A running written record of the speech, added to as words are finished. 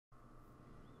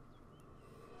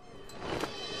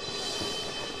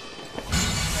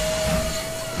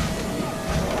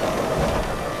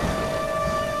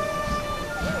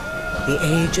The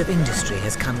age of industry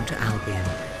has come to Albion.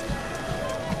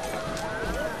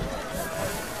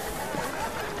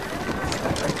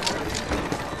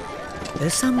 Though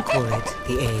some call it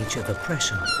the age of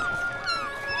oppression.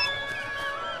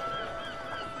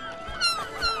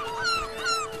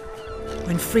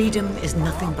 When freedom is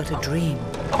nothing but a dream,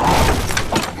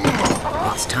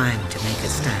 it's time to make a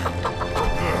stand.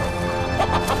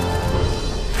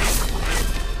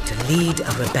 To lead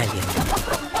a rebellion.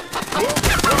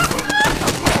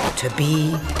 To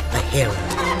be a hero.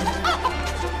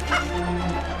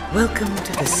 Welcome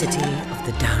to the city of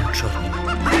the downtrodden.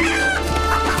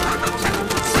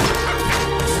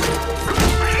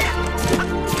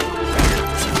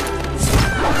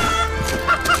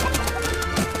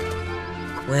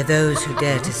 Where those who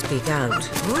dare to speak out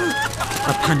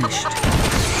are punished.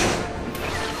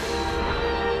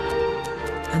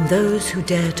 And those who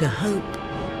dare to hope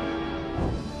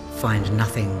find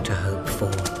nothing to hope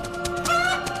for.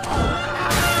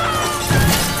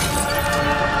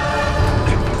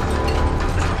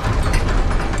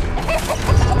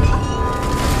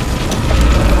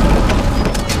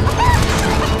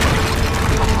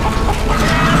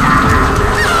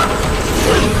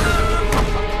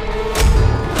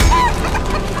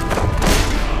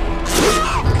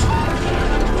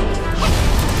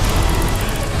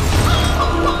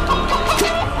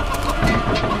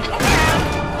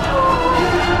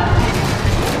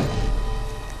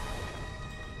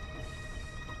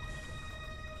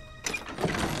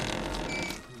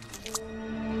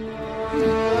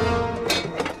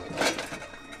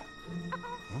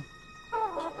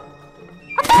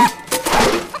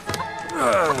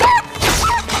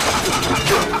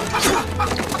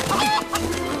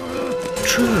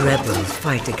 True rebels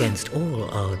fight against all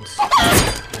odds.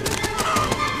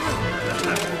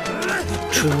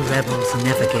 True rebels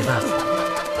never give up.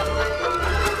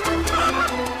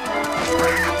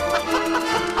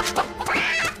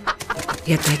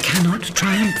 Yet they cannot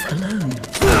triumph alone.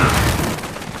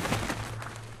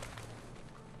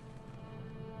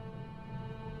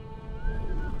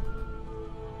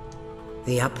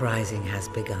 The uprising has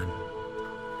begun.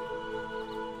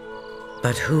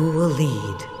 But who will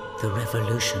lead the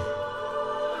revolution?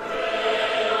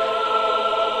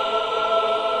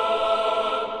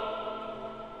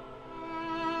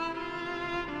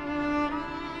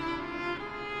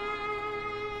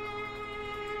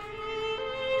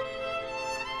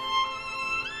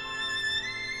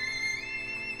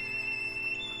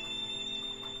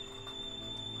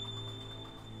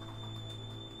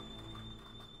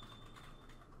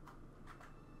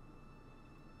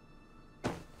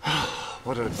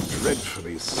 What a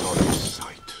dreadfully sorry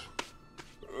sight.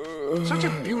 Such a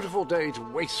beautiful day to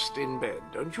waste in bed,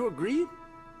 don't you agree?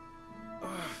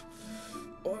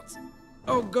 What?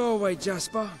 Oh, go away,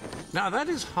 Jasper. Now that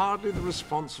is hardly the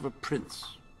response of a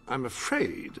prince. I'm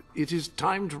afraid it is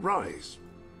time to rise.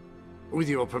 With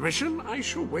your permission, I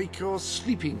shall wake your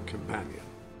sleeping companion.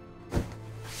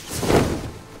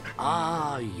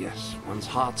 Ah, yes, one's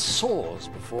heart soars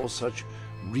before such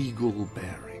regal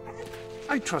bearing.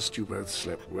 I trust you both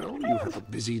slept well. You have a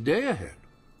busy day ahead.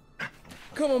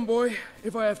 Come on, boy.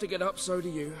 If I have to get up, so do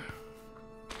you.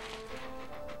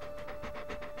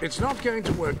 It's not going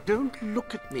to work. Don't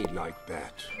look at me like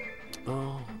that.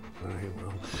 Oh, very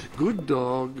well. Good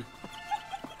dog.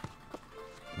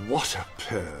 What a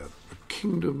pair. The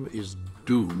kingdom is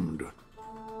doomed.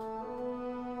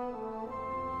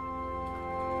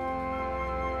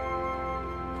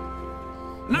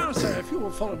 Now, sir, if you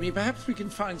will follow me, perhaps we can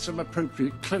find some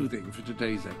appropriate clothing for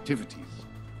today's activities.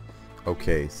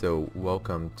 Okay, so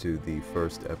welcome to the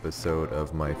first episode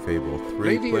of my Fable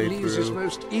 3 Lady playthrough. Elise is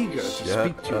most eager to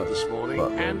speak to you this morning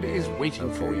and is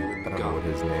waiting for you in the I don't know what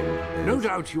garden. his name is. No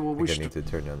doubt you will I think wish I need to... to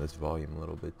turn down this volume a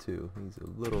little bit too. He's a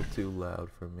little too loud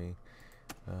for me.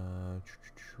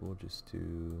 We'll just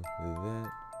do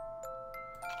that.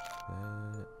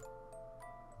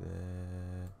 The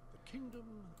kingdom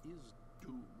is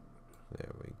doomed.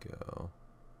 There we go.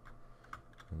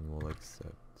 And we'll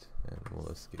accept and we'll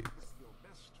escape.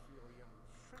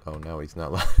 Oh, now he's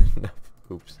not loud enough.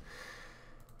 Oops.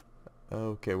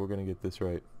 Okay, we're gonna get this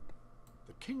right.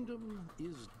 The kingdom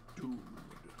is doomed.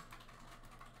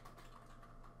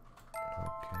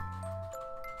 Okay.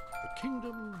 The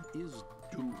kingdom is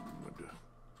doomed.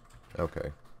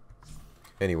 Okay.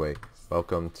 Anyway,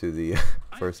 welcome to the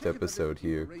first episode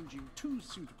here.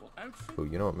 Oh,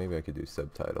 you know what? Maybe I could do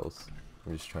subtitles.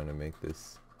 I'm just trying to make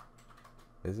this.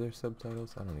 Is there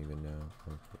subtitles? I don't even know.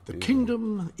 The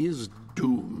kingdom is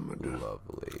doomed.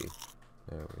 Lovely.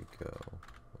 There we go.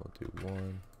 We'll do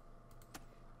one.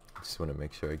 Just want to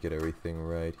make sure I get everything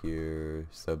right here.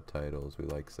 Subtitles. We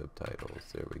like subtitles.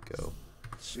 There we go.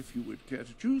 If you would care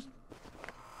to choose.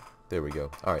 There we go.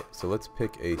 Alright, so let's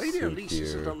pick a Lady suit Elise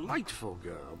is a here. delightful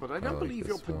girl, but I don't like believe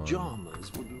your this one.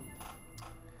 pajamas would...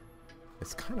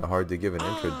 It's kind of hard to give an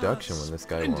introduction when this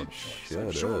guy won't splendid. shut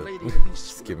I'm sure up. Lady Elise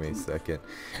Just give me a second.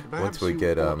 Perhaps Once we you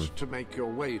get ought to make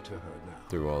your way to her now.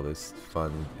 through all this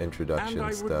fun introduction And I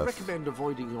would stuff. recommend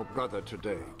avoiding your brother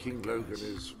today. King Logan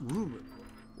is rumored.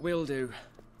 Will do.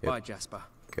 Yep. Bye, Jasper.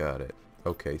 Got it.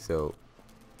 Okay, so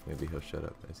maybe he'll shut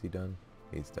up. Is he done?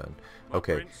 He's done.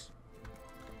 Okay.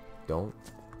 Don't.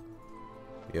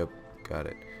 Yep, got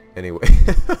it. Anyway,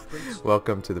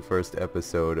 welcome to the first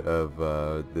episode of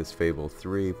this Fable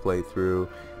 3 playthrough.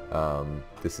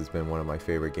 This has been one of my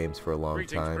favorite games for a long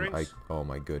time. Oh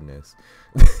my goodness.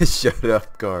 Shut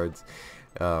up, cards.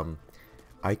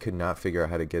 I could not figure out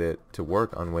how to get it to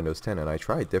work on Windows 10, and I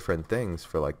tried different things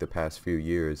for like the past few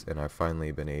years, and I've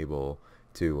finally been able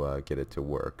to get it to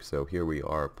work. So here we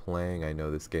are playing. I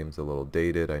know this game's a little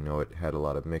dated. I know it had a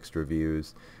lot of mixed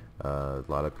reviews. A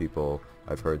lot of people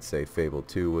I've heard say Fable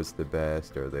 2 was the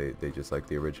best, or they just like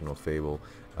the original Fable.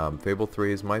 Fable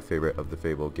 3 is my favorite of the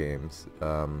Fable games.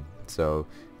 So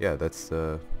yeah, this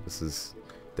is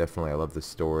definitely, I love the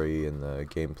story and the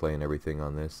gameplay and everything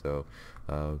on this. So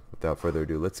without further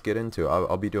ado, let's get into it.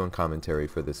 I'll be doing commentary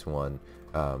for this one,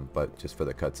 but just for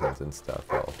the cutscenes and stuff,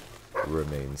 I'll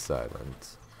remain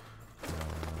silent.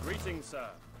 Greetings, sir.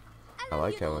 I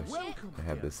like how I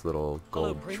have this little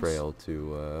gold trail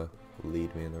to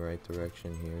lead me in the right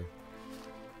direction here.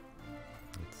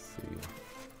 Let's see.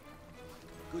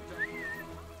 Good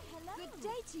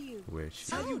day to you. Where's she?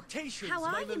 Salutations, How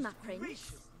are you, most my prince?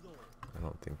 gracious lord. I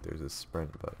don't think there's a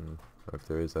sprint button. Or if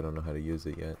there is, I don't know how to use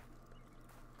it yet.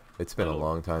 It's been a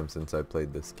long time since I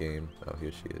played this game. Oh,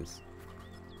 here she is.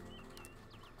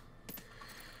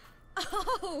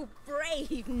 Oh,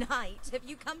 brave knight. Have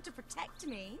you come to protect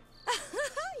me?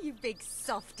 You big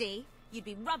softy. You'd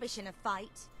be rubbish in a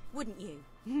fight, wouldn't you?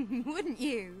 Wouldn't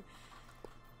you?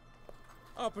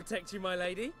 I'll protect you, my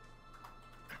lady.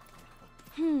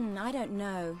 I don't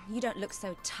know. You don't look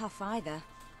so tough either.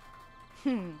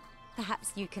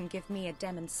 Perhaps you can give me a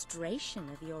demonstration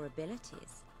of your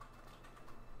abilities.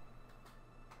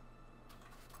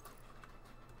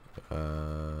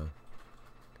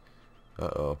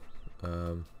 Uh-oh.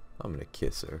 I'm gonna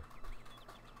kiss her.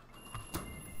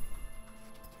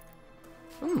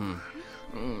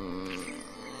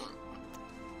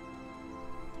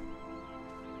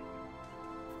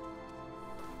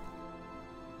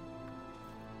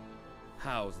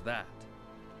 How's that?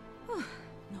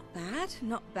 Not bad,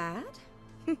 not bad.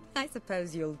 I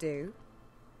suppose you'll do.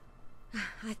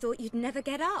 I thought you'd never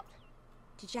get up.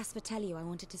 Did Jasper tell you I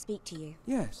wanted to speak to you?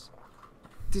 Yes.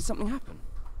 Did something happen?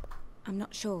 I'm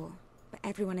not sure, but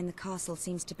everyone in the castle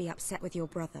seems to be upset with your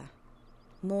brother.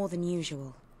 More than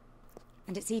usual.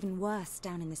 And it's even worse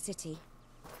down in the city.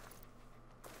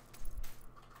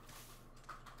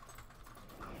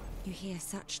 You hear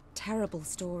such terrible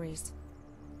stories.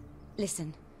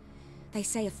 Listen, they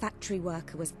say a factory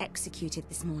worker was executed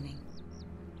this morning.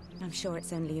 I'm sure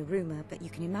it's only a rumor, but you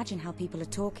can imagine how people are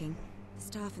talking. The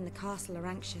staff in the castle are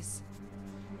anxious.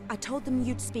 I told them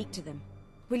you'd speak to them.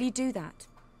 Will you do that?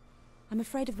 I'm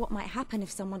afraid of what might happen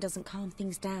if someone doesn't calm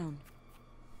things down.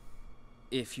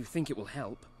 If you think it will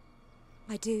help.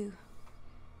 I do.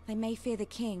 They may fear the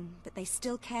king, but they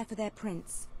still care for their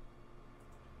prince.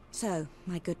 So,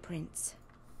 my good prince,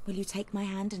 will you take my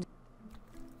hand and...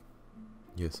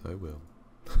 Yes, I will.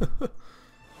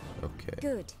 Okay.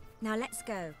 Good. Now let's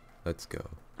go. Let's go.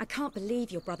 I can't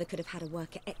believe your brother could have had a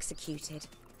worker executed.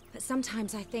 But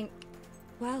sometimes I think,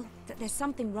 well, that there's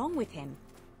something wrong with him.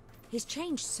 He's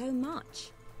changed so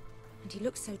much. And he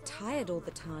looks so tired all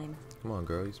the time. Come on,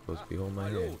 girl. You're supposed to be holding my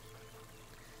hand.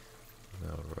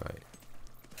 Alright.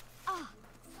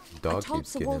 Dog I told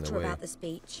keeps Sir getting in Walter the way. about the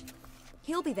speech.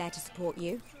 He'll be there to support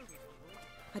you.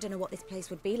 I don't know what this place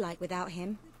would be like without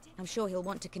him. I'm sure he'll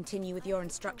want to continue with your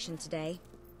instruction today.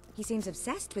 He seems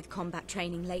obsessed with combat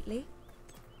training lately.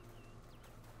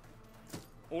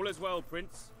 All is well,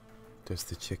 Prince. There's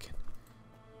the chicken.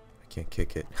 I can't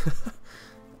kick it.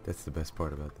 That's the best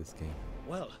part about this game.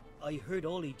 Well, I heard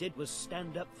all he did was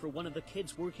stand up for one of the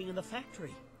kids working in the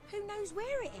factory. Who knows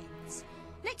where it ends?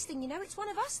 Next thing you know, it's one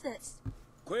of us that's...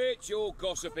 Quit your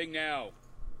gossiping now,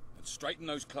 and straighten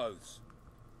those clothes.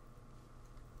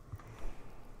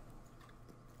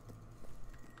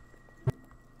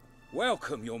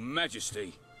 Welcome, your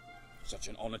majesty. Such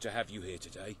an honor to have you here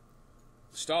today.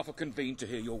 The staff are convened to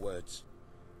hear your words.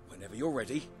 Whenever you're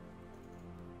ready.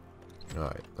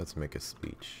 Alright, let's make a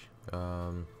speech.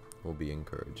 will be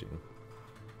encouraging.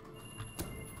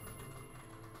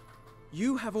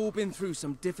 You have all been through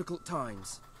some difficult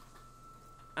times,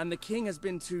 and the king has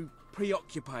been too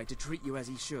preoccupied to treat you as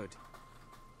he should.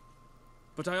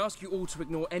 But I ask you all to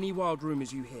ignore any wild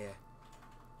rumors you hear.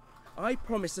 I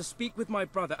promise to speak with my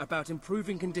brother about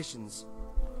improving conditions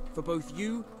for both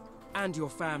you and your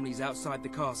families outside the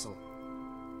castle.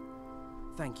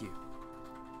 Thank you.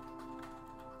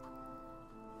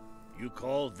 You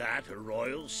call that a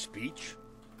royal speech?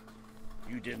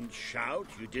 You didn't shout,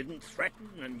 you didn't threaten,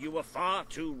 and you were far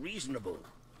too reasonable.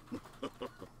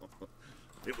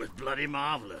 It was bloody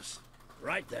marvelous.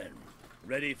 Right then,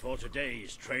 ready for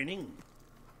today's training?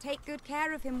 Take good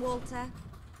care of him, Walter.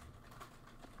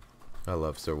 I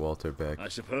love Sir Walter Beck. I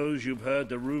suppose you've heard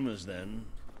the rumors then.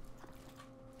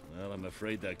 Well, I'm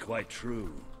afraid they're quite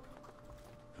true.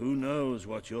 Who knows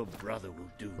what your brother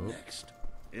will do next?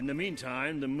 In the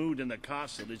meantime, the mood in the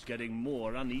castle is getting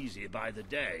more uneasy by the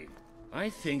day. I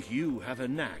think you have a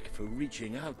knack for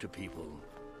reaching out to people.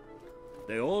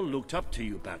 They all looked up to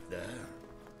you back there.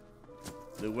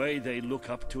 The way they look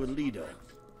up to a leader.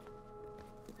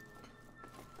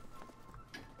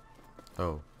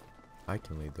 Oh, I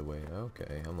can lead the way.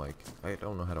 Okay, I'm like, I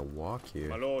don't know how to walk here.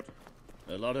 My lord.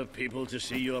 A lot of people to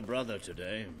see your brother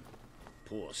today.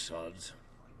 Poor sods.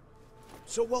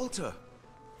 Sir Walter,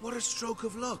 what a stroke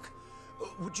of luck.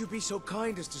 Would you be so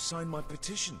kind as to sign my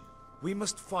petition? We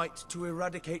must fight to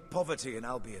eradicate poverty in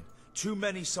Albion. Too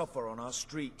many suffer on our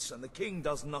streets, and the king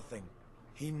does nothing.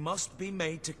 He must be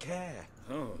made to care.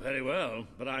 Oh, very well,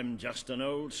 but I'm just an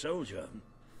old soldier.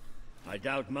 I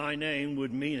doubt my name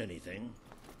would mean anything.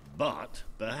 But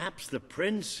perhaps the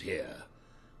prince here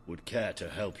would care to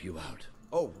help you out.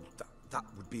 Oh, that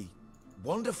would be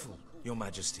wonderful, your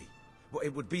majesty. Well,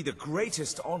 it would be the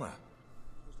greatest honor.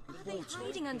 Are they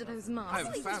hiding under those masks? I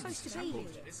haven't You're found supposed to this be apple. here.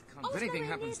 If anything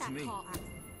happens to me,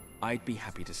 I'd be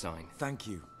happy to sign. Thank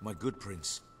you, my good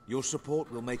prince. Your support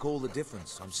will make all the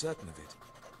difference, I'm certain of it.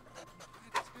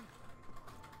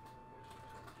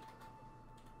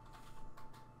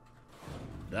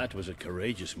 That was a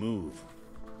courageous move.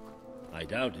 I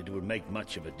doubt it would make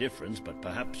much of a difference, but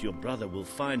perhaps your brother will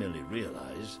finally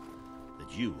realize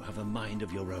that you have a mind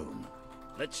of your own.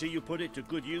 Let's see you put it to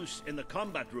good use in the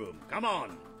combat room. Come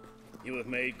on! You have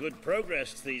made good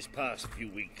progress these past few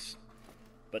weeks.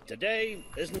 But today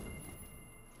isn't...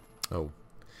 Oh,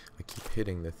 I keep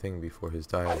hitting the thing before his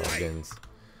dialogue ends.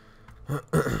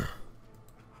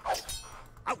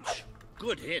 Ouch!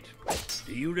 Good hit.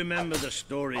 Do you remember the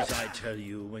stories I tell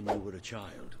you when you were a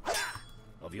child?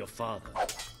 Of your father,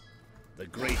 the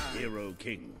great hero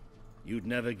king. You'd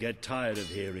never get tired of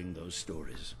hearing those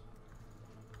stories.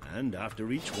 And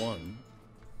after each one,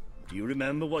 do you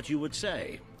remember what you would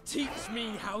say? Teach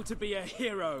me how to be a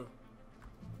hero.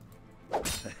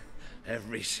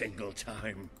 Every single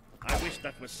time. I wish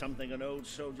that was something an old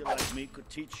soldier like me could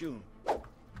teach you.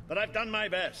 But I've done my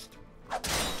best.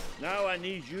 Now I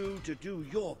need you to do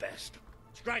your best.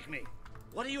 Strike me.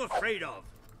 What are you afraid of?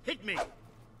 Hit me.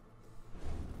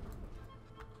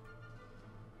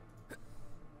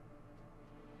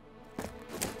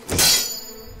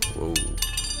 Whoa.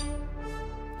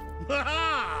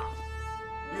 Ha!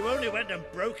 You only went and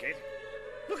broke it.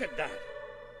 Look at that.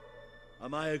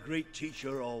 Am I a great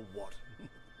teacher or what?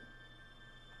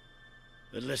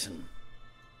 But listen,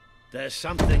 there's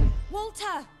something...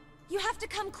 Walter! You have to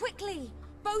come quickly!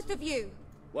 Both of you!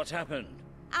 What's happened?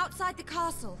 Outside the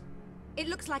castle. It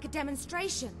looks like a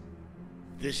demonstration.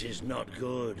 This is not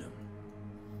good.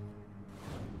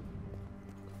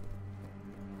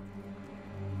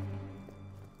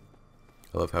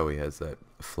 I love how he has that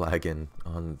flagon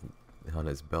on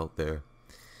his belt there.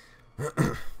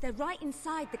 They're right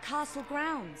inside the castle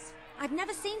grounds. I've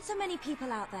never seen so many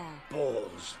people out there.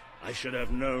 Balls. I should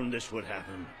have known this would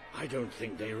happen. I don't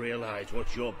think they realize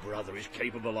what your brother is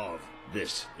capable of.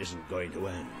 This isn't going to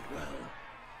end well.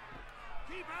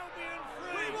 Keep Albion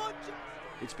free! We want you!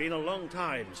 It's been a long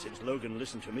time since Logan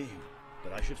listened to me,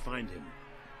 but I should find him.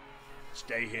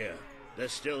 Stay here.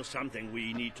 There's still something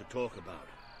we need to talk about.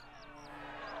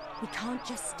 We can't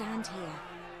just stand here.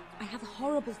 I have a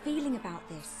horrible feeling about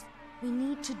this. We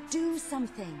need to do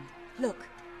something. Look,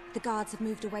 the guards have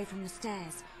moved away from the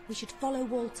stairs. We should follow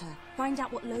Walter, find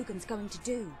out what Logan's going to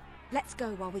do. Let's go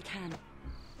while we can.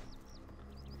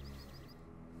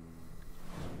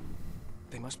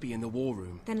 They must be in the war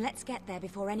room. Then let's get there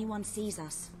before anyone sees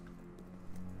us.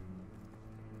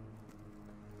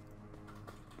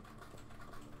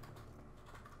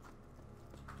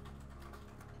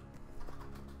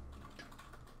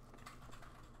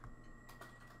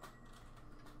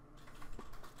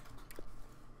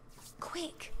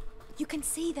 Quick! You can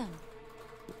see them.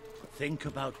 Think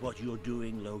about what you're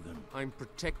doing, Logan. I'm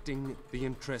protecting the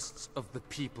interests of the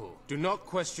people. Do not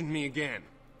question me again.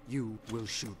 You will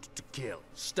shoot to kill.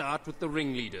 Start with the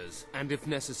ringleaders, and if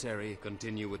necessary,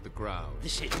 continue with the crowd.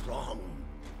 This is wrong.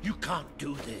 You can't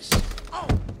do this. Oh!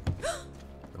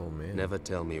 Oh man. Never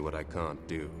tell me what I can't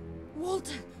do.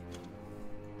 Walter!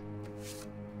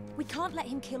 We can't let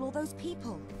him kill all those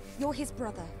people. You're his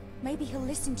brother. Maybe he'll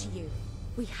listen to you.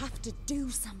 We have to do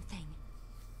something.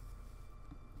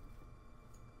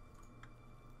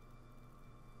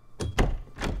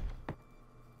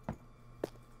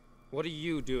 What are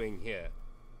you doing here?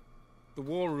 The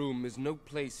war room is no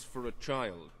place for a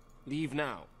child. Leave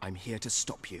now. I'm here to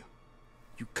stop you.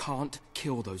 You can't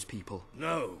kill those people.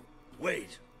 No,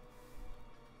 wait.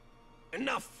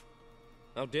 Enough!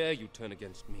 How dare you turn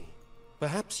against me?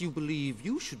 Perhaps you believe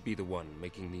you should be the one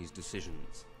making these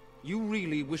decisions. You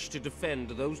really wish to defend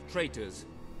those traitors?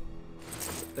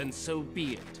 Then so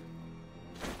be it.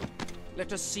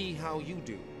 Let us see how you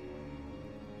do.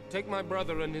 Take my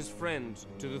brother and his friend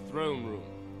to the throne room.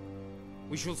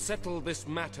 We shall settle this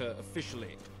matter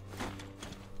officially.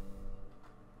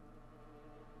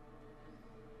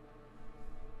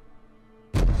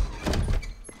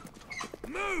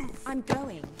 Move! I'm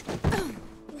going.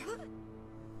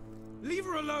 Leave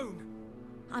her alone!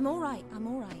 I'm all right. I'm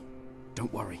all right.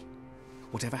 Don't worry.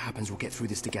 Whatever happens, we'll get through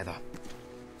this together.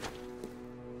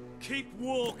 Keep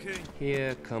walking!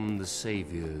 Here come the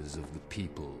saviors of the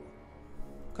people.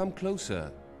 Come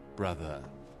closer, brother.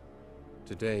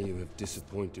 Today you have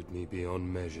disappointed me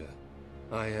beyond measure.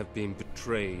 I have been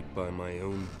betrayed by my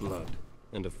own blood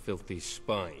and a filthy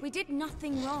spy. We did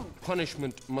nothing wrong.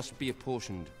 Punishment must be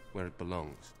apportioned where it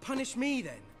belongs. Punish me,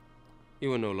 then.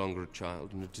 You are no longer a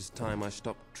child, and it is time I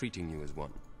stopped treating you as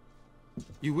one.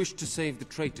 You wished to save the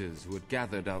traitors who had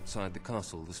gathered outside the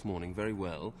castle this morning. Very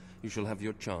well. You shall have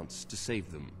your chance to save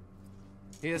them.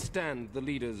 Here stand the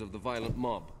leaders of the violent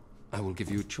mob. I will give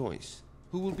you a choice.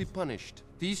 Who will be punished?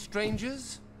 These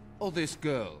strangers? Or this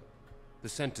girl? The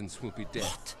sentence will be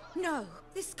death. No,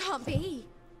 this can't be.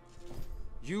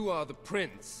 You are the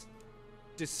prince.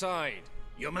 Decide.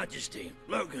 Your Majesty,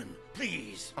 Logan,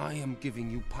 please. I am giving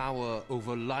you power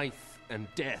over life and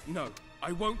death. No,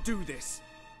 I won't do this.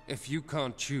 If you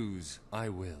can't choose, I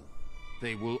will.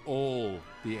 They will all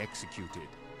be executed.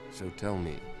 So tell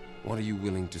me, what are you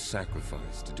willing to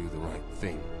sacrifice to do the right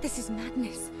thing? This is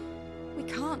madness. We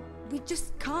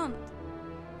just can't.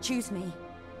 Choose me.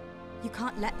 You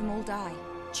can't let them all die.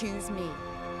 Choose me.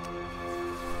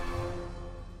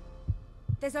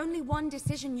 There's only one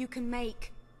decision you can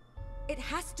make. It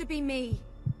has to be me.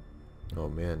 Oh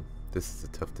man, this is a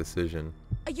tough decision.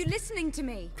 Are you listening to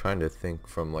me? Trying to think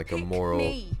from like Pick a moral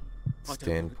me.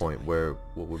 standpoint where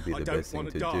what would be the best thing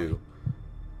to do.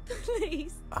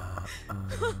 Please.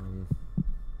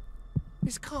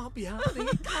 This can't be happening.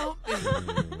 It can't be.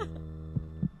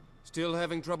 Still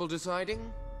having trouble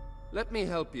deciding? Let me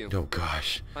help you. Oh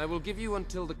gosh. I will give you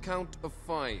until the count of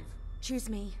 5. Choose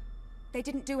me. They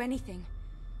didn't do anything.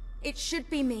 It should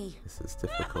be me. This is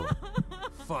difficult.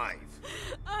 5.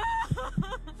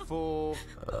 4.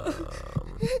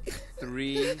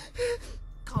 3.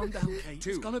 Calm down, Kate. 2.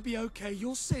 It's gonna be okay.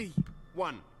 You'll see.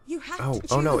 1. You have Oh, to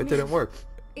choose oh no, it me. didn't work.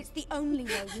 It's the only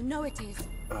way. You know it is.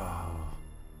 Oh.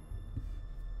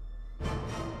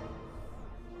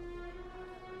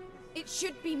 It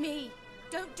should be me.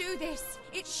 Don't do this.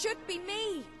 It should be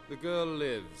me. The girl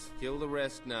lives. Kill the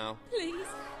rest now. Please.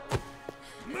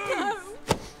 Move! No.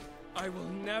 I will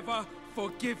never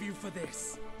forgive you for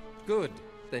this. Good.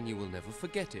 Then you will never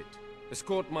forget it.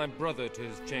 Escort my brother to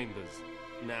his chambers.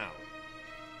 Now.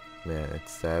 Man,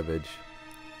 it's savage.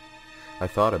 I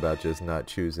thought about just not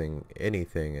choosing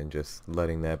anything and just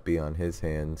letting that be on his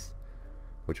hands,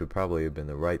 which would probably have been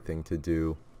the right thing to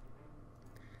do.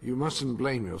 You mustn't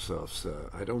blame yourself, sir.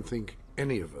 I don't think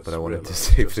any of us. But I wanted to realized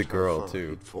save just the how girl, far too.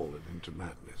 he'd fallen into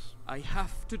madness. I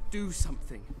have to do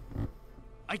something.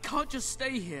 I can't just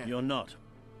stay here. You're not.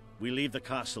 We leave the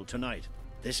castle tonight.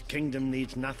 This kingdom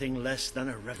needs nothing less than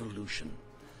a revolution.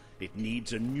 It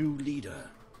needs a new leader.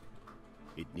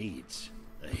 It needs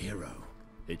a hero.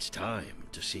 It's time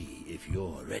to see if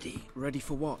you're ready. Ready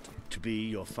for what? To be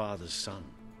your father's son.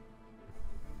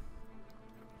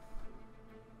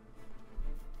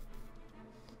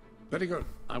 Very good.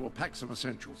 I will pack some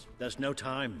essentials. There's no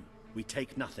time. We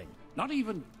take nothing. Not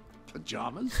even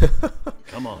pajamas?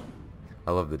 Come on.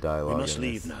 I love the dialogue. We must in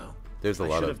leave this. now. There's a I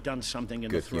lot should of have done something in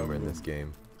good the throne humor in room. this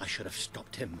game. I should have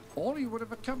stopped him. All you would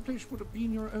have accomplished would have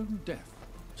been your own death.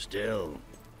 Still,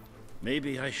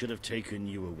 maybe I should have taken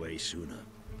you away sooner.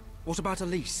 What about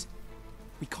Elise?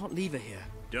 We can't leave her here.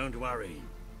 Don't worry.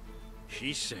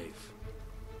 She's safe.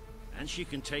 And she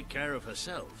can take care of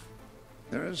herself.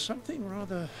 There is something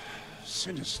rather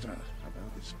sinister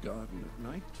about this garden at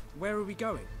night. Where are we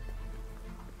going?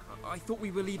 I thought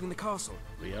we were leaving the castle.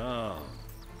 We are.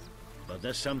 But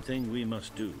there's something we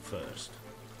must do first.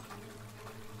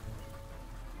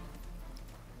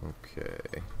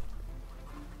 Okay.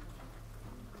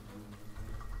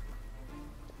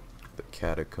 The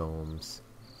catacombs.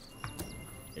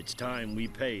 It's time we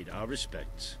paid our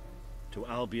respects to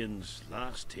Albion's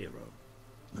last hero.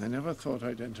 I never thought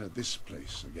I'd enter this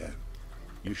place again.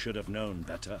 You should have known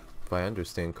better. If I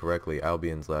understand correctly,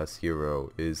 Albion's last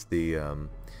hero is the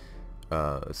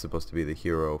supposed to be the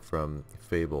hero from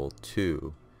Fable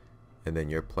 2, and then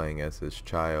you're playing as his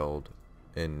child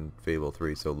in Fable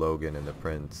 3, so Logan and the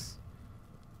prince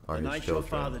are The his night children. your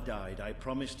father died, I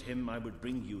promised him I would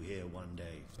bring you here one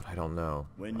day. I don't know.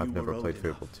 When I've you never were played old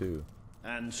Fable enough 2.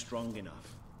 and strong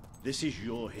enough. This is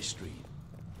your history.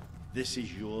 This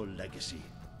is your legacy.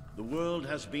 The world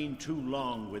has been too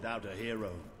long without a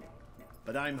hero,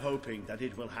 but I'm hoping that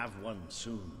it will have one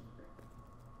soon.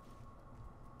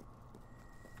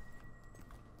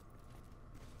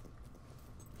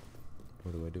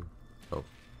 What do I do? Oh.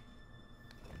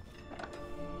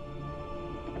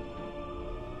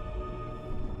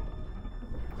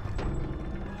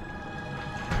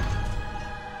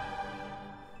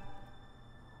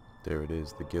 There it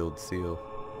is, the guild seal.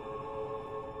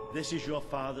 This is your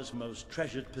father's most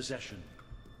treasured possession,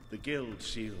 the guild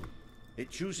seal. It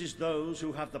chooses those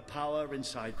who have the power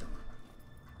inside them,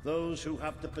 those who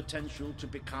have the potential to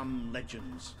become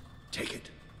legends. Take it.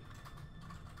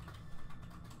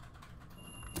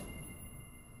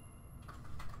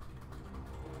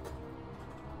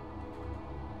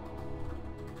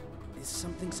 Is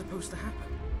something supposed to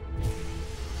happen?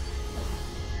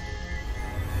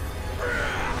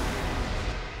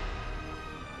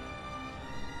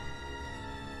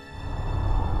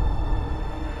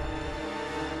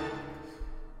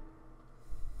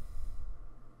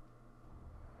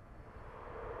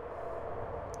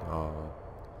 Oh,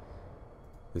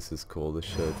 this is cool. This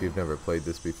show, if you've never played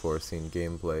this before, seen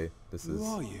gameplay, this is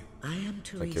I am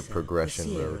Teresa, like your progression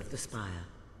the seer road. of the spire.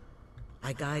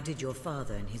 I guided your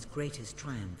father in his greatest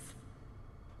triumph.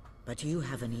 But you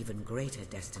have an even greater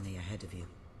destiny ahead of you.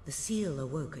 The seal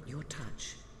awoke at your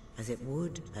touch, as it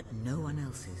would at no one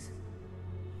else's.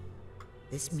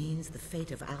 This means the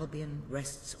fate of Albion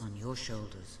rests on your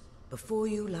shoulders. Before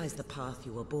you lies the path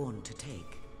you were born to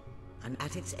take, and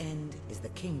at its end is the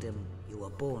kingdom you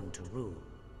were born to rule.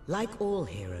 Like all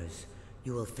heroes,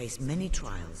 you will face many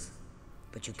trials,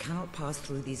 but you cannot pass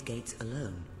through these gates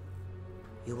alone.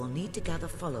 You will need to gather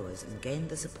followers and gain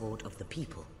the support of the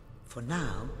people. For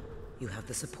now, you have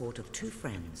the support of two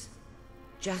friends.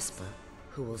 Jasper,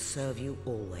 who will serve you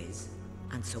always,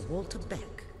 and Sir Walter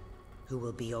Beck, who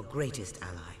will be your greatest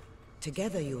ally.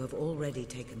 Together you have already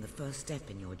taken the first step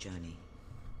in your journey.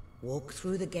 Walk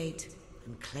through the gate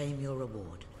and claim your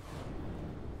reward.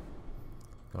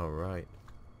 Alright.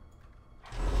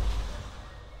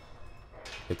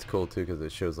 It's cool too because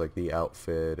it shows like the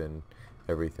outfit and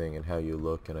everything and how you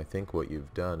look, and I think what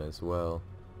you've done as well,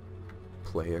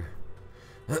 player.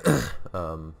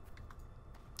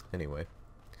 Anyway,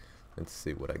 let's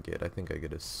see what I get. I think I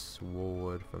get a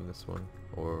sword from this one,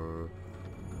 or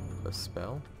a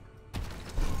spell.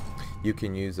 You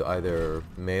can use either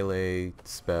melee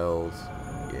spells,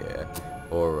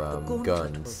 or the gauntlet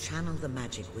guns. will channel the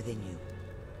magic within you.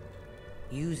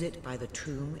 Use it by the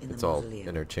tomb in It's the all mausoleum.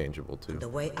 interchangeable too. The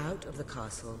way out of the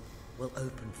castle will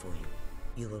open for you.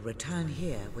 You will return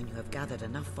here when you have gathered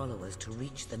enough followers to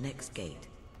reach the next gate.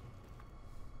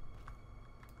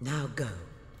 Now go.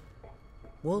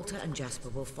 Walter and Jasper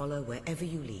will follow wherever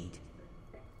you lead.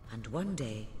 And one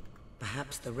day,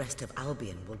 perhaps the rest of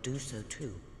Albion will do so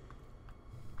too.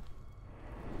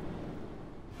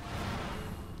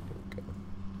 Okay.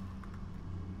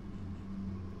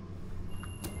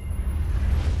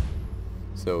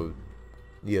 So,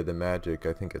 yeah, the magic,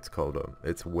 I think it's called,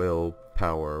 it's will,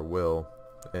 power, will,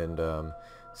 and,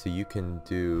 so you can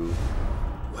do...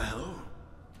 Well,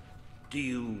 do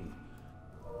you...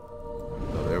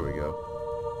 Oh, there we go.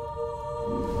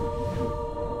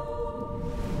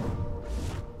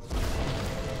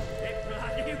 It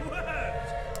bloody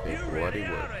worked! It You bloody really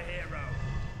are worked. a hero!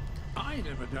 I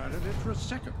never doubted it for a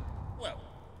second. Well,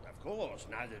 of course,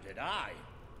 neither did I.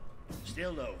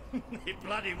 Still though, it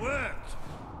bloody worked!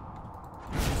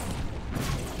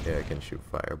 Yeah, I can shoot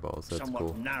fireballs, that's Somewhat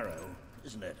cool. narrow,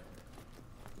 isn't it?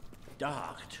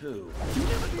 dark, too. You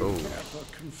never did care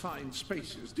for confined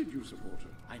spaces, did you, Sir Walter?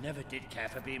 I never did care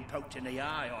for being poked in the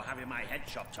eye or having my head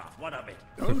chopped off. What of it?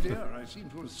 Oh dear, I seem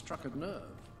to have struck a nerve.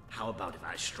 How about if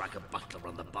I strike a butler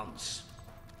on the buns?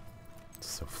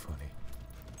 It's so funny.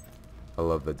 I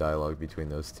love the dialogue between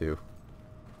those two.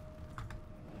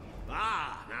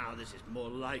 Ah, now this is more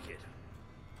like it.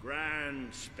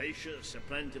 Grand, spacious, a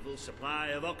plentiful supply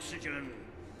of oxygen.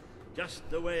 Just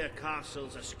the way a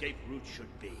castle's escape route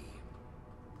should be.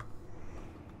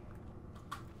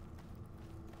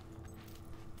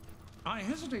 I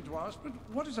hesitate to ask, but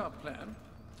what is our plan?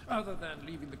 Other than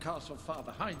leaving the castle far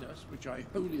behind us, which I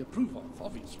wholly approve of,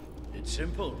 obviously. It's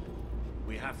simple.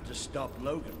 We have to stop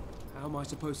Logan. How am I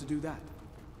supposed to do that?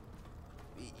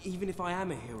 Even if I am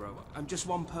a hero, I'm just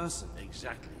one person.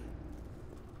 Exactly.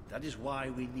 That is why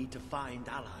we need to find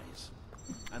allies.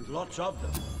 And lots of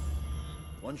them.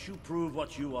 Once you prove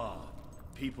what you are,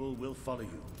 people will follow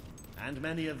you. And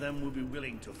many of them will be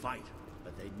willing to fight.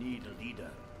 But they need a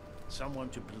leader. Someone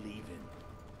to believe in.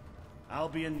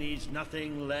 Albion needs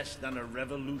nothing less than a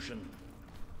revolution.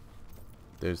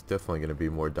 There's definitely going to be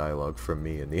more dialogue from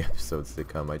me in the episodes to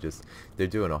come. They're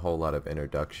doing a whole lot of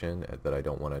introduction that I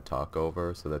don't want to talk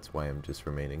over, so that's why I'm just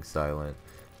remaining silent,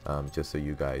 just so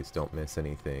you guys don't miss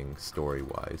anything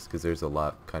story-wise, because there's a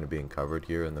lot kind of being covered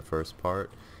here in the first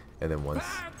part, and then once...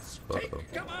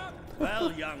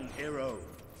 Well, young hero,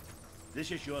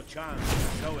 this is your chance to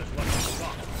show us what you've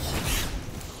got.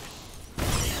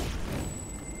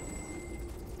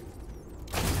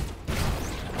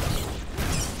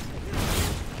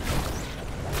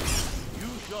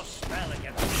 Your spell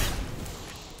against me.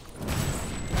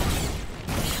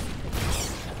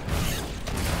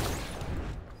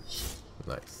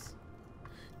 Nice.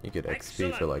 You get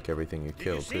XP for like everything you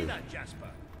kill, too. Did you see that, Jasper?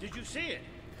 Did you see it?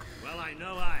 Well, I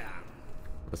know I am.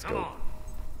 Let's Come go. on.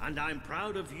 And I'm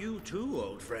proud of you too,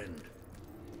 old friend.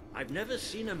 I've never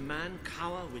seen a man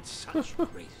cower with such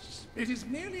grace. It is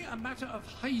merely a matter of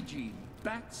hygiene.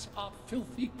 Bats are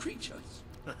filthy creatures.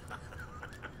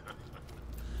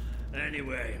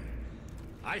 Anyway,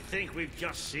 I think we've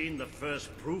just seen the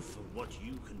first proof of what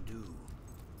you can do.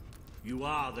 You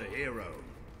are the hero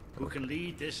who can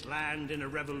lead this land in a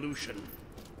revolution.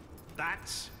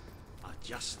 Bats are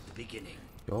just the beginning.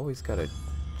 You always gotta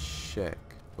check.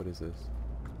 What is this?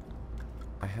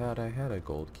 I had a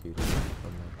gold key on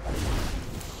that.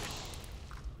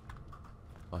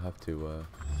 I'll have to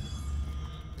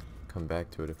come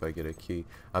back to it if I get a key.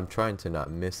 I'm trying to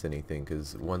not miss anything,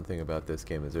 because one thing about this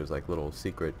game is there's like little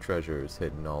secret treasures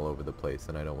hidden all over the place,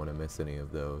 and I don't want to miss any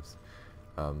of those.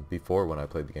 Before, when I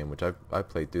played the game, which I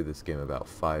played through this game about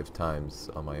 5 times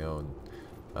on my own,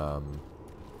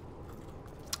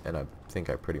 and I think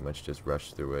I pretty much just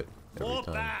rushed through it every More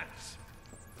time. bats!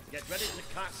 Get ready to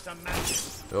cast some magic.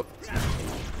 Oh.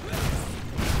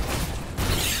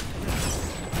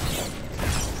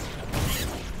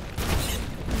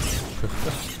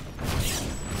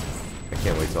 I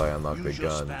can't wait till I unlock the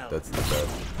gun. That's the best.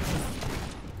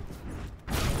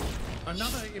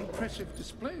 Another impressive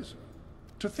display, sir.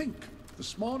 To think,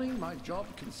 this morning my job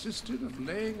consisted of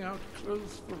laying out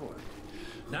clothes for royalty.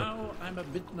 Now I'm a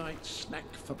midnight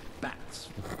snack for bats.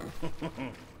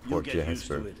 You'll get used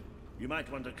to it. You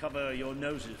might want to cover your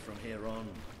noses from here on.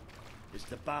 It's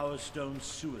the Bowerstone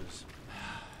sewers.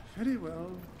 Very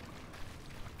well.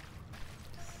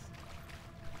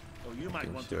 Oh, you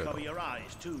might want to cover your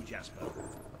eyes too, Jasper.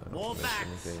 More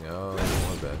bats! Oh,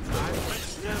 more bats. I will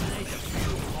exterminate a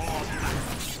few more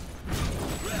bats.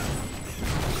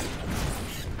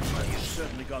 Well, you've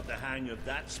certainly got the hang of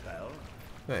that spell.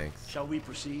 Thanks. Shall we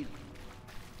proceed?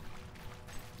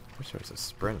 I wish there was a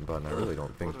sprint button. I really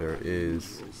don't think there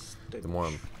is. The more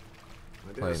I'm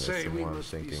playing this, the more I'm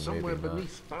thinking somewhere maybe not.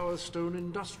 beneath Bowerstone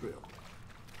Industrial.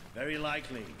 Very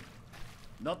likely.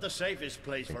 Not the safest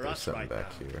place for us right now.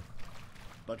 Back here.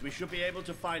 But we should be able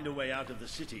to find a way out of the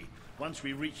city once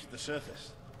we reach the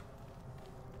surface.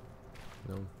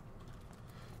 No.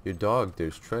 Your dog,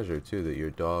 there's treasure too that your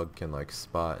dog can like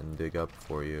spot and dig up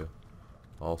for you.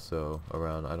 Also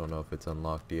around, I don't know if it's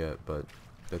unlocked yet, but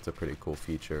that's a pretty cool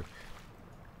feature.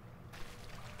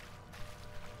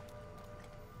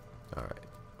 Alright,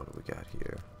 what do we got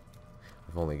here?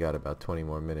 I've only got about 20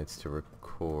 more minutes to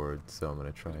record, so I'm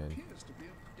gonna try and...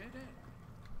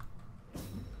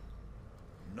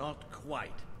 Not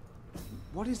quite.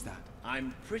 What is that?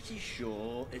 I'm pretty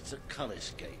sure it's a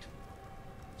Cullis Gate.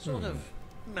 Sort of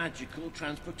magical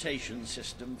transportation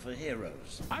system for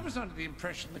heroes. I was under the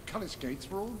impression the Cullis Gates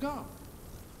were all gone.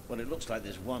 Well, it looks like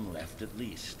there's one left at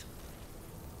least.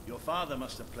 Your father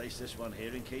must have placed this one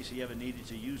here in case he ever needed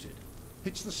to use it.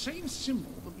 It's the same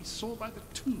symbol that we saw by the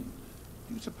tomb,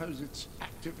 You suppose it's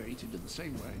activated in the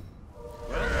same way?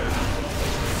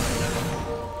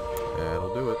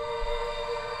 That'll do it.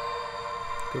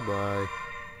 Goodbye.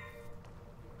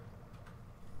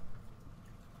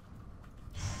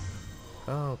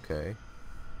 Oh, okay.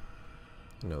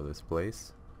 I know this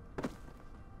place.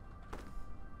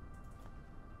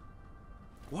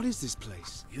 What is this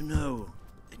place? You know,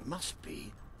 it must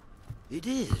be. It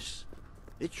is.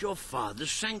 It's your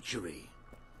father's sanctuary.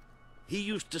 He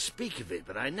used to speak of it,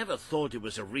 but I never thought it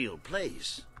was a real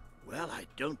place. Well, I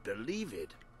don't believe it.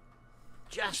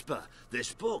 Jasper,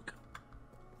 this book.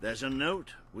 There's a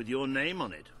note with your name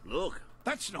on it. Look.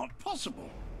 That's not possible.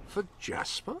 For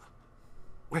Jasper?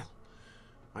 Well,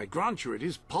 I grant you it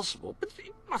is possible, but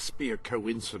it must be a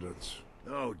coincidence.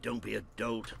 Oh, don't be a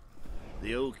dolt.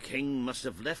 The old king must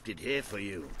have left it here for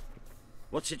you.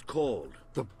 What's it called?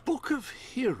 The Book of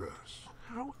Heroes.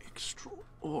 How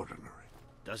extraordinary.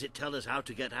 Does it tell us how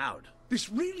to get out? This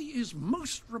really is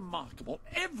most remarkable.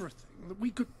 Everything that we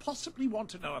could possibly want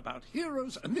to know about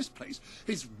heroes and this place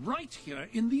is right here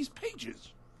in these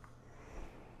pages.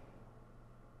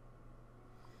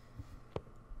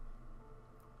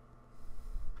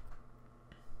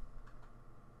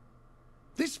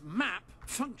 This map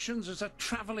functions as a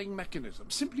traveling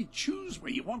mechanism. Simply choose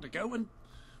where you want to go and,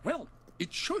 well,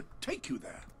 it should take you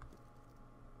there.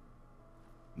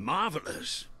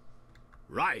 Marvelous.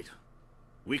 Right.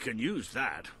 We can use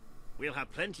that. We'll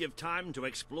have plenty of time to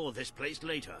explore this place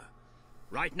later.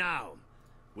 Right now,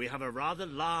 we have a rather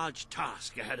large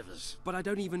task ahead of us. But I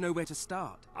don't even know where to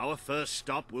start. Our first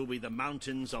stop will be the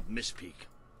mountains of Mistpeak.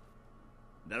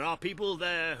 There are people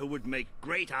there who would make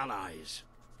great allies.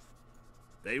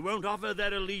 They won't offer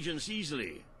their allegiance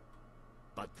easily,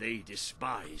 but they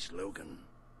despise Logan.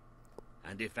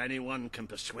 And if anyone can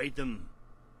persuade them,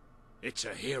 it's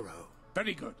a hero.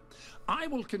 Very good. I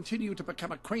will continue to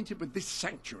become acquainted with this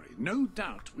sanctuary. No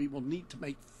doubt we will need to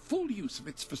make full use of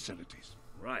its facilities.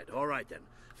 Right, all right then.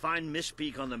 Find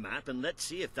Mistpeak on the map and let's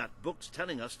see if that book's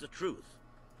telling us the truth.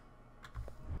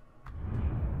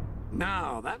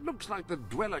 Now, that looks like the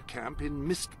dweller camp in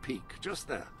Mistpeak, just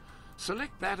there.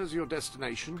 Select that as your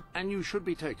destination, and you should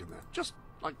be taken there, just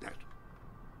like that.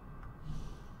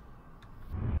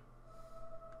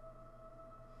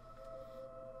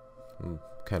 I'm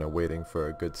kind of waiting for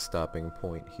a good stopping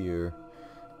point here.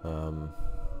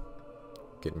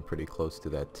 Getting pretty close to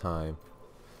that time.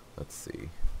 Let's see.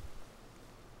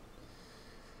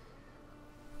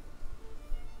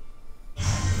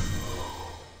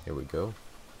 Here we go.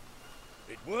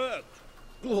 It worked!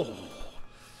 Oh,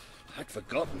 I'd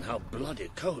forgotten how bloody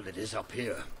cold it is up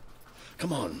here.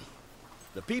 Come on.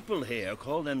 The people here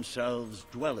call themselves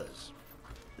dwellers.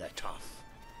 They're tough.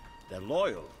 They're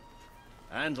loyal.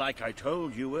 And like I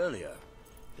told you earlier,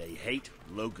 they hate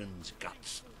Logan's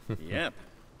guts. Yep.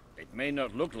 It may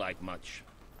not look like much,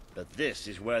 but this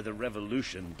is where the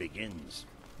revolution begins.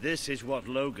 This is what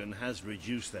Logan has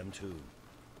reduced them to.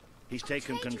 He's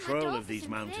taken control of these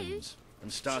mountains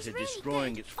and started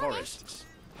destroying its forests.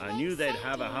 I knew they'd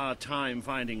have a hard time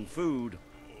finding food,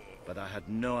 but I had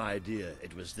no idea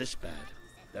it was this bad.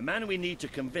 The man we need to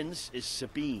convince is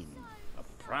Sabine, a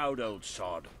proud old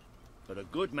sod, but a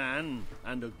good man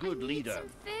and a good leader.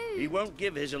 He won't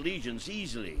give his allegiance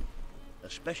easily,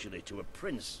 especially to a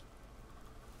prince.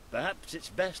 Perhaps it's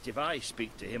best if I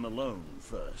speak to him alone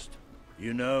first.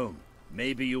 You know,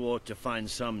 maybe you ought to find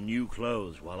some new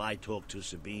clothes while I talk to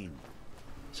Sabine.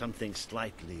 Something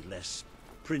slightly less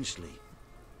princely.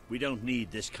 We don't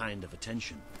need this kind of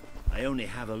attention. I only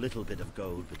have a little bit of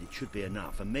gold, but it should be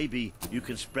enough, and maybe you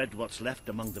can spread what's left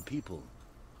among the people.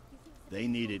 They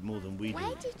need it more than we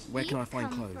do. Where can I find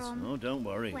clothes? From? Oh, don't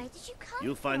worry. Where did you come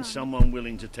You'll find from? someone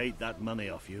willing to take that money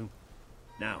off you.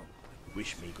 Now,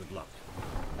 wish me good luck.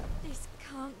 This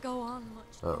can't go on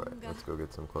much Alright, longer. let's go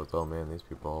get some clothes. Oh man, these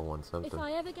people all want something. If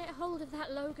I ever get hold of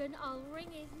that Logan, I'll wring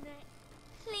his neck.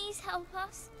 Please help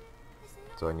us.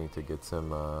 So I need to get some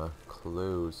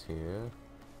clothes here.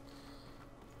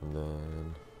 And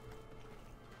then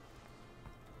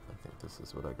I think this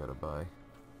is what I gotta buy.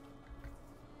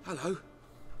 Hello.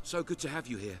 So good to have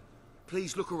you here.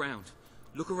 Please look around.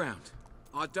 Look around.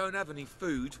 I don't have any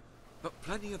food, but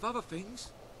plenty of other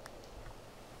things.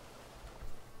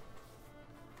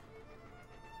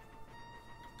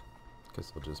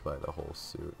 Guess I'll just buy the whole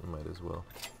suit. I might as well.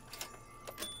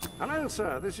 Hello,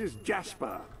 sir. This is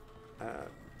Jasper.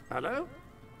 Hello?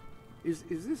 Is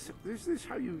this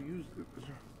how you use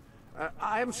the...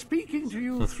 I am speaking to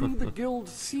you through the guild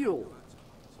seal.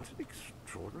 What an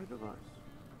extraordinary device.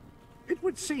 It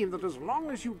would seem that as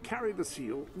long as you carry the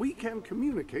seal, we can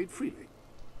communicate freely.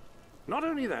 Not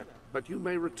only that, but you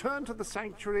may return to the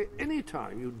sanctuary any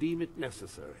time you deem it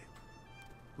necessary.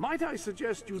 Might I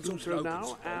suggest you do so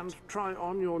now and try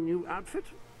on your new outfit?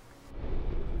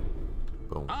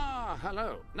 Boom. Ah,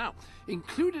 hello. Now,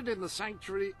 included in the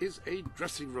sanctuary is a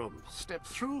dressing room. Step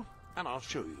through and I'll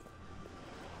show you.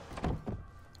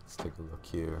 Let's take a look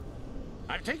here.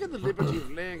 I've taken the liberty of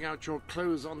laying out your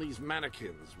clothes on these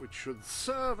mannequins, which should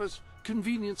serve as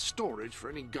convenient storage for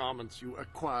any garments you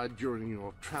acquired during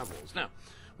your travels. Now,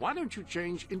 why don't you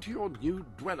change into your new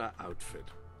dweller outfit?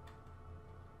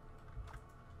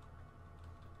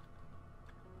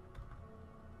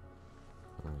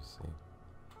 Let me see.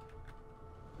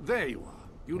 There you are.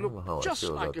 You look just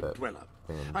like a dweller.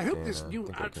 I hope this new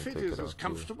outfit is as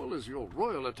comfortable as your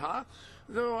royal attire,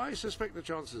 though I suspect the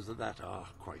chances of that are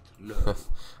quite low. I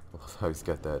love how he's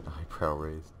got that eyebrow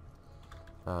raised.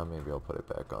 Maybe I'll put it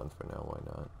back on for now, why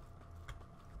not?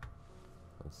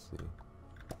 Let's see.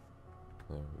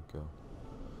 There we go.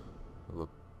 I look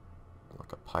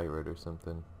like a pirate or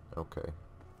something. Okay.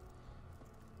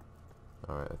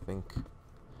 Alright, I think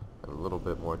I have a little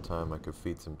bit more time. I could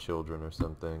feed some children or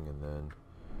something, and then...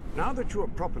 Now that you are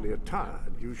properly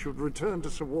attired, you should return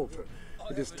to Sir Walter.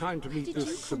 It is time to meet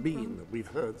this Sabine that we've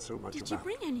heard so much about. Did you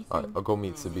bring anything? Alright, I'll go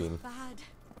meet Sabine.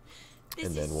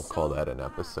 And then we'll call that an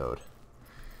episode.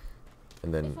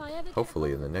 And then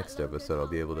hopefully in the next episode I'll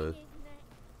be able to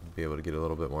get a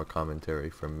little bit more commentary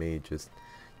from me. Just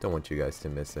don't want you guys to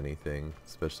miss anything,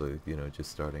 especially, you know,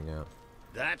 just starting out.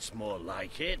 That's more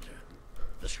like it.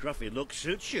 The scruffy look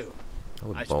suits you.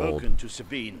 I've bold. spoken to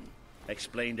Sabine,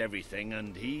 explained everything,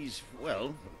 and he's,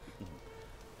 well,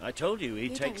 I told you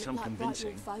he'd take some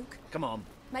convincing. Folk. Come on.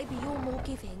 Maybe you're more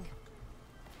giving.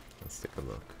 Let's take a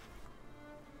look.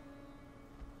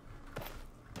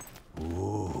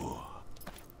 Ooh.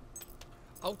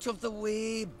 Out of the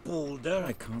way, Boulder.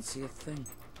 I can't see a thing.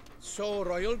 So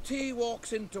royalty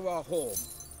walks into our home.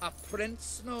 A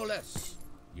prince, no less.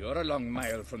 You're a long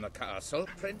mile from the castle,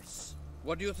 Prince.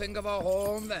 What do you think of our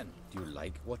home, then? Do you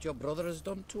like what your brother has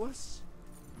done to us?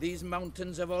 These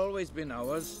mountains have always been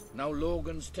ours. Now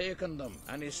Logan's taken them,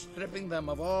 and is stripping them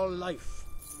of all life.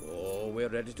 Oh, we're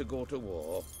ready to go to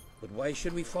war. But why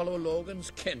should we follow Logan's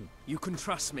kin? You can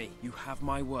trust me. You have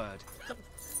my word.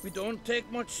 We don't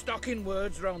take much stock in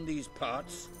words round these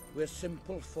parts. We're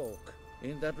simple folk.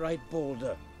 Ain't that right,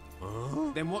 Boulder?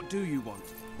 Then what do you want?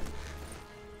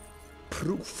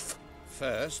 Proof.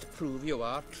 First, prove you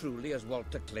are truly, as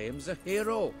Walter claims, a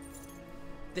hero.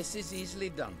 This is easily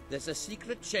done. There's a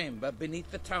secret chamber beneath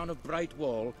the town of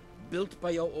Brightwall, built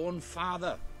by your own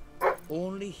father.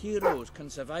 Only heroes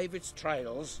can survive its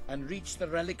trials and reach the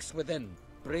relics within.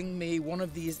 Bring me one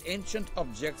of these ancient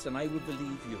objects and I will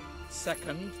believe you.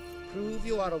 Second, prove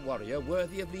you are a warrior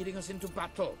worthy of leading us into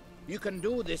battle. You can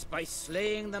do this by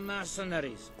slaying the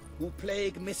mercenaries who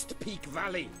plague Mist Peak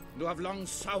Valley and who have long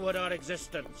soured our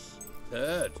existence.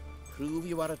 Third, prove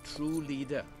you are a true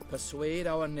leader. Persuade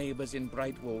our neighbors in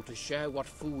Brightwall to share what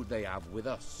food they have with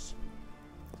us.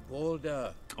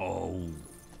 Boulder. Oh.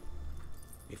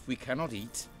 If we cannot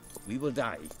eat, we will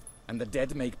die, and the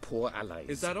dead make poor allies.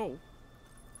 Is that all?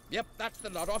 Yep, that's the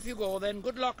lot. Off you go then.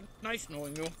 Good luck. Nice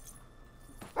knowing you.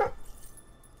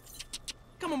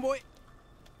 Come on, boy.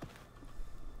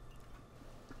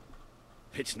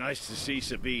 It's nice to see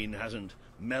Sabine hasn't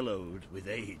mellowed with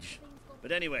age.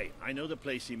 But anyway, I know the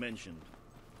place he mentioned.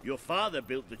 Your father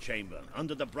built the chamber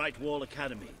under the Brightwall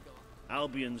Academy,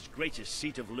 Albion's greatest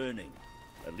seat of learning.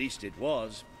 At least it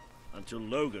was, until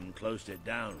Logan closed it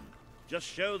down. Just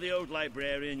show the old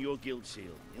librarian your guild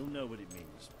seal. He'll know what it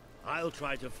means. I'll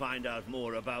try to find out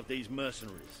more about these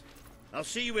mercenaries. I'll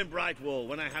see you in Brightwall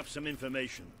when I have some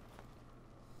information.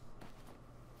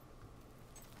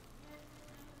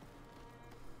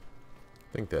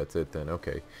 I think that's it then.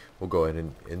 Okay, we'll go ahead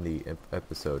and end the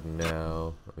episode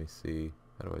now. Let me see.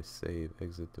 How do I save?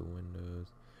 Exit the windows.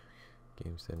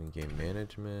 Game setting, game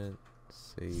management,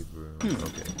 save room.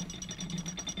 Okay.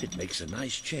 It makes a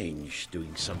nice change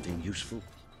doing something useful.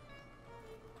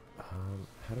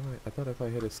 How do I thought if I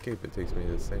hit escape it takes me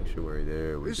to the sanctuary.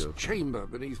 There we go. This chamber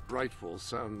beneath Brightwall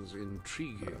sounds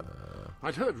intriguing.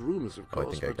 I'd heard rumors, of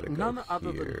course, but none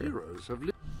other than heroes have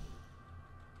lived.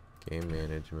 Game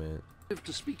management.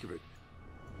 To speak of it.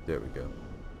 There we go.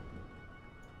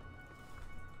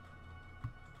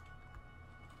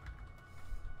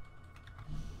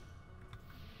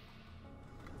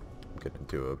 I'm gonna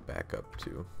do a backup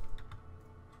too.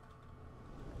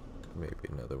 Maybe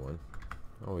another one.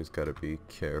 Always gotta be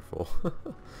careful.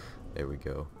 There we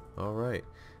go. Alright.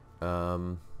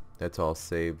 that's all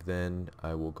saved then.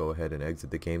 I will go ahead and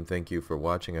exit the game. Thank you for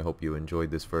watching. I hope you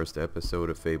enjoyed this first episode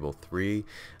of Fable 3.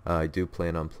 I do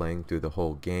plan on playing through the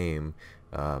whole game.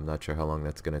 I'm not sure how long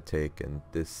that's going to take, and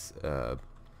this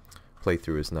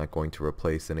playthrough is not going to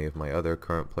replace any of my other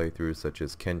current playthroughs such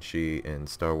as Kenshi and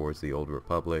Star Wars The Old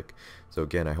Republic. So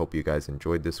again, I hope you guys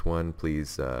enjoyed this one.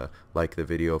 Please like the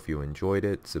video if you enjoyed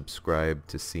it, subscribe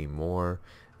to see more,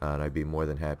 and I'd be more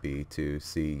than happy to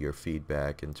see your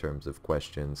feedback in terms of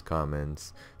questions,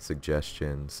 comments,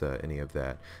 suggestions, any of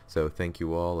that. So thank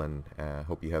you all, and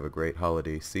hope you have a great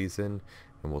holiday season,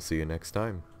 and we'll see you next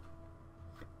time.